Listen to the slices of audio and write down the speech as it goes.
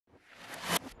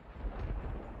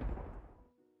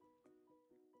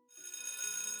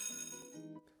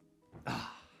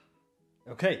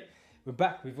Okay, we're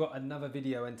back. We've got another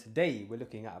video, and today we're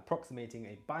looking at approximating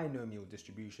a binomial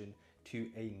distribution to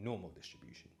a normal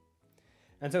distribution.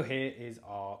 And so here is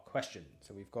our question.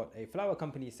 So we've got a flower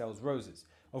company sells roses,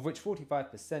 of which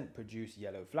 45% produce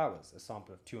yellow flowers. A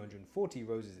sample of 240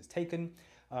 roses is taken.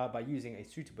 By using a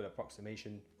suitable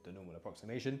approximation, the normal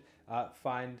approximation,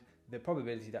 find the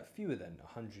probability that fewer than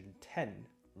 110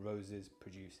 roses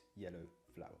produce yellow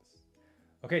flowers.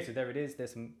 Okay, so there it is.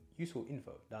 There's some useful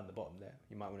info down the bottom there.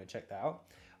 You might want to check that out.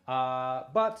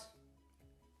 But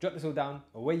jot this all down,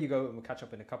 away you go, and we'll catch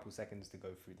up in a couple seconds to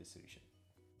go through the solution.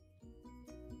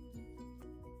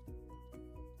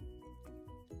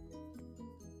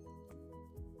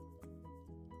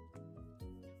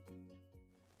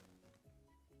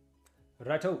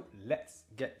 Righto, let's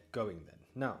get going then.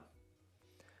 Now,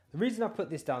 the reason I put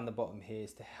this down the bottom here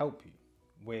is to help you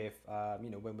with,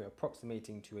 when we're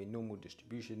approximating to a normal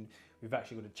distribution, we've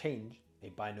actually got to change a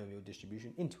binomial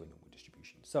distribution into a normal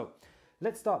distribution. So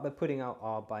let's start by putting out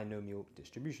our binomial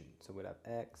distribution. So we'll have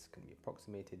x can be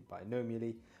approximated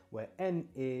binomially, where n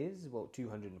is, well,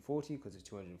 240 because it's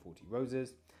 240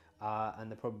 roses,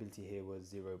 and the probability here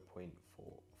was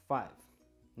 0.45.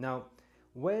 Now,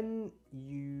 when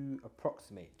you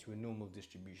approximate to a normal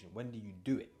distribution, when do you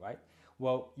do it, right?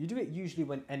 Well, you do it usually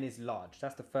when n is large.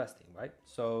 That's the first thing, right?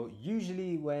 So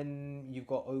usually when you've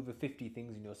got over 50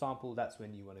 things in your sample, that's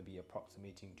when you want to be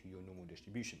approximating to your normal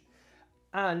distribution.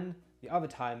 And the other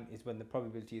time is when the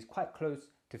probability is quite close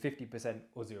to 50%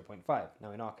 or 0.5.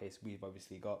 Now in our case, we've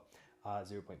obviously got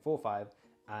 0.45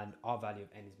 and our value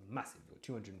of n is massive,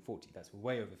 240, that's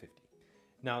way over 50.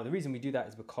 Now the reason we do that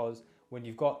is because when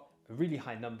you've got a really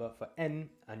high number for n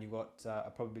and you've got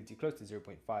a probability close to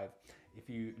 0.5, if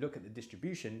you look at the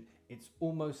distribution, it's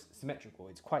almost symmetrical.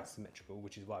 It's quite symmetrical,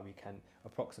 which is why we can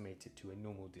approximate it to a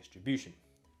normal distribution.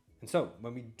 And so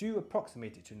when we do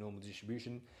approximate it to a normal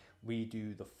distribution, we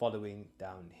do the following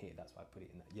down here. That's why I put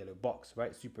it in that yellow box,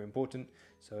 right? Super important.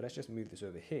 So let's just move this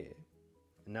over here.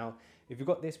 And now, if you've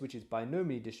got this, which is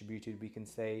binomially distributed, we can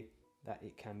say that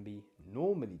it can be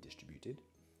normally distributed,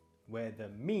 where the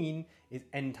mean is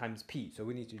n times p. So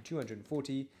we need to do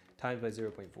 240 times by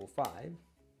 0.45.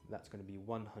 That's going to be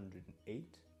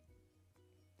 108.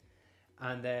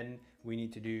 And then we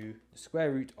need to do the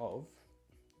square root of,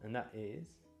 and that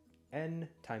is n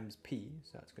times p.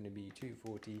 So that's going to be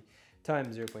 240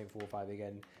 times 0.45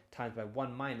 again, times by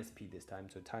 1 minus p this time.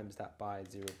 So times that by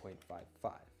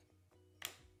 0.55.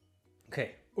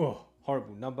 Okay, oh,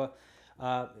 horrible number.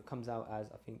 It comes out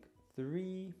as, I think,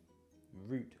 3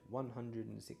 root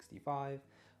 165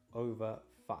 over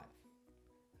 5. And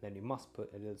then you must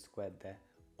put a little squared there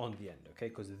on the end, okay?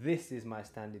 Because this is my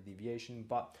standard deviation,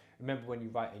 but remember when you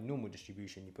write a normal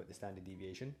distribution, you put the standard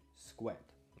deviation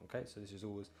squared, okay? So this is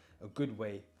always a good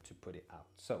way to put it out.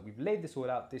 So we've laid this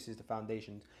all out. This is the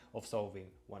foundations of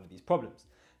solving one of these problems.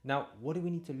 Now, what do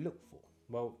we need to look for?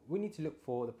 Well, we need to look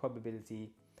for the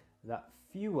probability that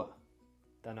fewer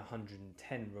than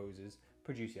 110 roses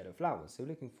produce yellow flowers. So we're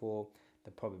looking for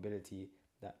the probability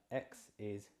that x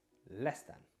is less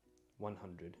than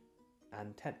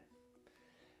 110.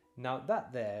 Now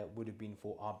that there would have been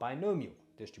for our binomial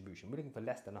distribution. We're looking for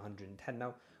less than 110.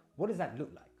 Now, what does that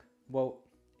look like? Well,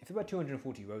 if there were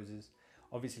 240 roses,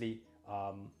 obviously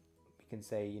we can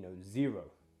say,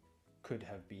 0 could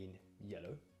have been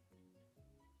yellow.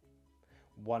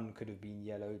 1 could have been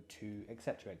yellow, 2,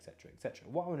 etc, etc, etc.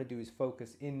 What I want to do is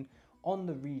focus in on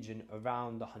the region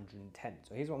around 110.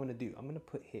 So here's what I'm going to do. I'm going to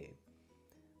put here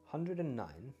 109,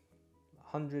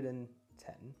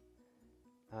 110,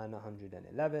 and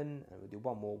 111, and we'll do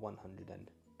one more,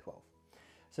 112.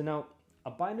 So now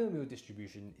a binomial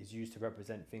distribution is used to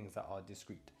represent things that are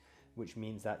discrete, which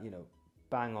means that,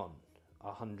 bang on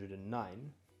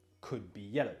 109 could be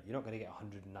yellow. You're not going to get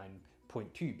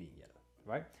 109.2 being yellow,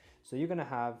 right? So you're going to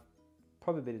have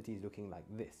probabilities looking like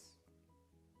this.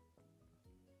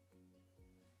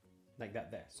 Like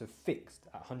that there. So fixed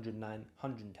at 109,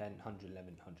 110, 111,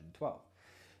 112.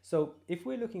 So if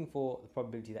we're looking for the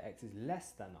probability that x is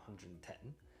less than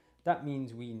 110, that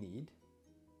means we need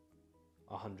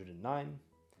 109,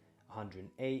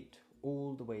 108,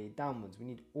 all the way downwards. We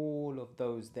need all of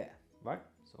those there, right?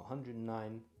 So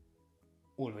 109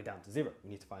 all the way down to 0. We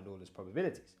need to find all those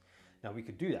probabilities. Now we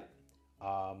could do that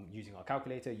using our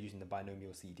calculator, using the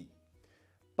binomial CD.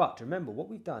 But remember, what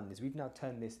we've done is we've now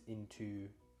turned this into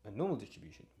a normal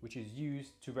distribution, which is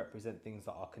used to represent things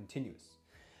that are continuous.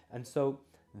 And so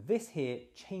this here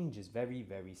changes very,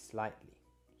 very slightly.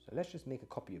 So let's just make a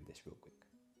copy of this real quick.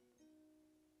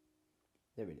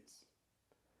 There it is.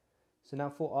 So now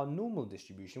for our normal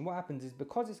distribution, what happens is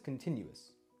because it's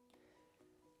continuous,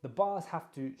 the bars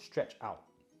have to stretch out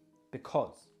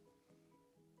because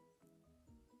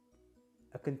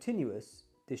a continuous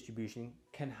distribution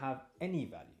can have any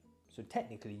value. So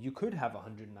technically you could have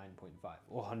 109.5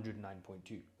 or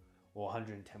 109.2 or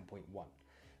 110.1.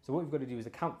 So what we've got to do is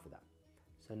account for that.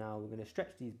 So now we're going to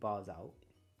stretch these bars out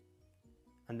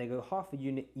and they go half a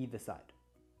unit either side.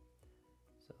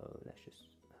 So let's just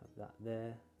have that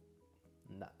there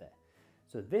and that there.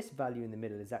 So this value in the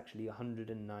middle is actually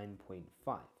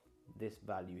 109.5. This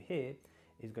value here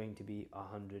is going to be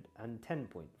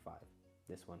 110.5.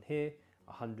 This one here,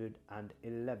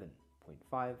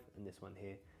 111.5, and this one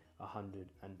here,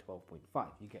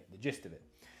 112.5. You get the gist of it.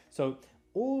 So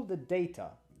all the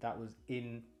data that was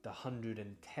in the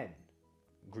 110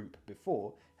 group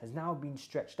before has now been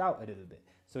stretched out a little bit.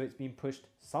 So it's been pushed,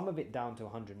 some of it down to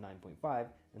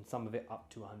 109.5 and some of it up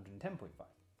to 110.5.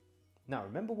 Now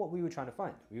remember what we were trying to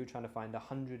find. We were trying to find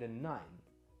 109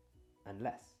 and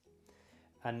less.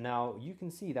 And now you can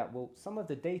see that, well, some of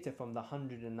the data from the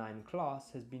 109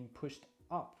 class has been pushed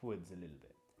upwards a little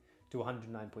bit to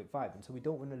 109.5. And so we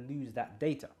don't want to lose that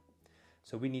data.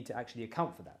 So we need to actually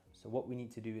account for that. So what we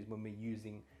need to do is when we're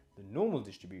using the normal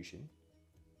distribution,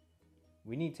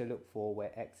 we need to look for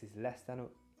where x is less than,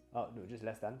 just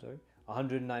less than,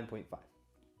 109.5.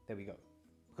 There we go.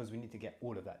 Because we need to get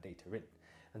all of that data in.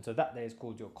 And so that there is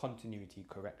called your continuity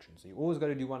correction. So you always got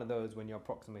to do one of those when you're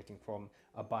approximating from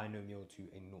a binomial to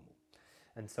a normal.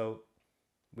 And so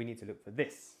we need to look for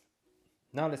this.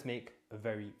 Now let's make a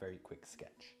very, very quick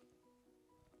sketch.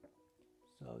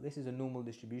 So this is a normal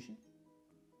distribution.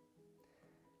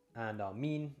 And our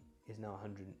mean is now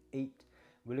 108.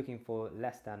 We're looking for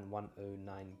less than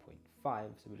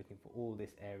 109.5. So we're looking for all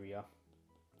this area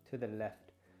to the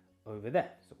left over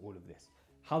there. So all of this.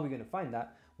 How are we going to find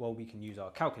that? Well, we can use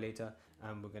our calculator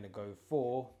and we're going to go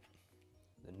for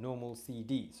the normal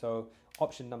CD. So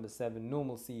option number 7,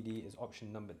 normal CD is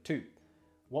option number 2.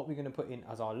 What we're going to put in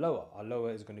as our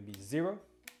lower is going to be 0.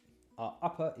 Our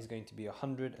upper is going to be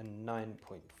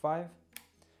 109.5.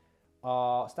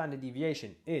 Our standard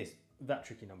deviation is that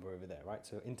tricky number over there, right?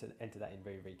 So enter that in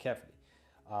very, very carefully.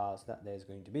 So that there's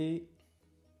going to be,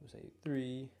 we'll say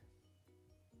 3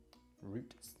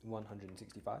 root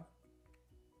 165.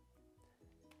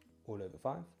 All over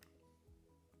 5,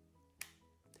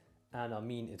 and our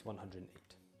mean is 108.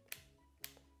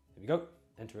 There we go,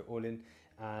 enter it all in,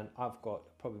 and I've got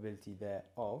a probability there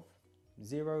of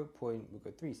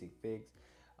 0.36 figs,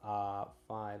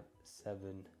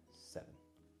 577.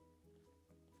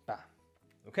 Bam.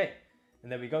 Okay,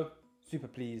 and there we go. Super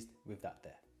pleased with that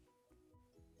there.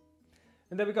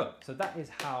 And there we go. So that is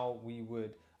how we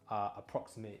would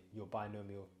approximate your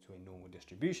binomial to a normal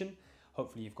distribution.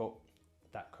 Hopefully you've got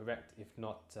that correct. If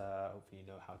not, hopefully you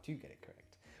know how to get it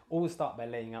correct. Always start by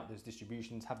laying out those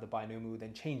distributions, have the binomial,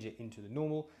 then change it into the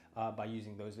normal by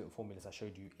using those little formulas I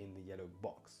showed you in the yellow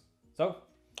box. So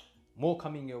more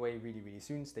coming your way really, really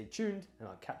soon. Stay tuned and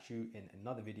I'll catch you in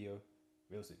another video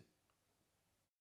real soon.